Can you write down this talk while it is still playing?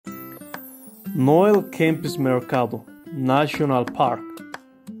Noel Kempff Mercado National Park.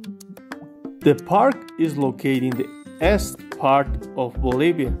 The park is located in the east part of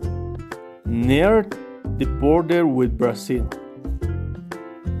Bolivia, near the border with Brazil.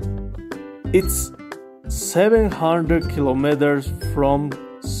 It's 700 kilometers from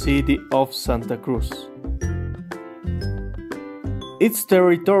city of Santa Cruz. Its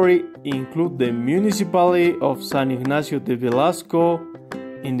territory includes the municipality of San Ignacio de Velasco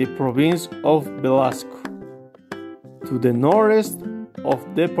in the province of Velasco, to the northeast of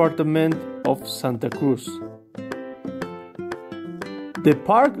department of Santa Cruz. The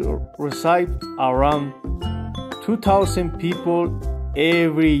park receives around 2,000 people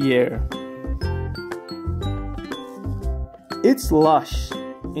every year. It's lush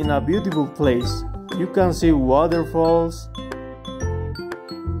in a beautiful place. You can see waterfalls.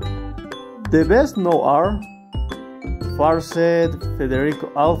 The best known are Farset,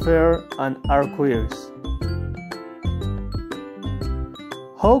 Federico Alfer, and Arcoiris.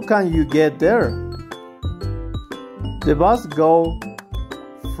 How can you get there? The bus goes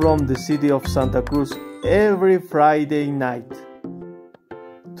from the city of Santa Cruz every Friday night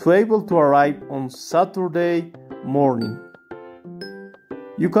to able to arrive on Saturday morning.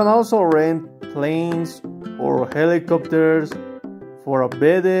 You can also rent planes or helicopters for a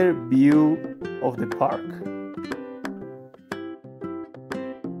better view of the park.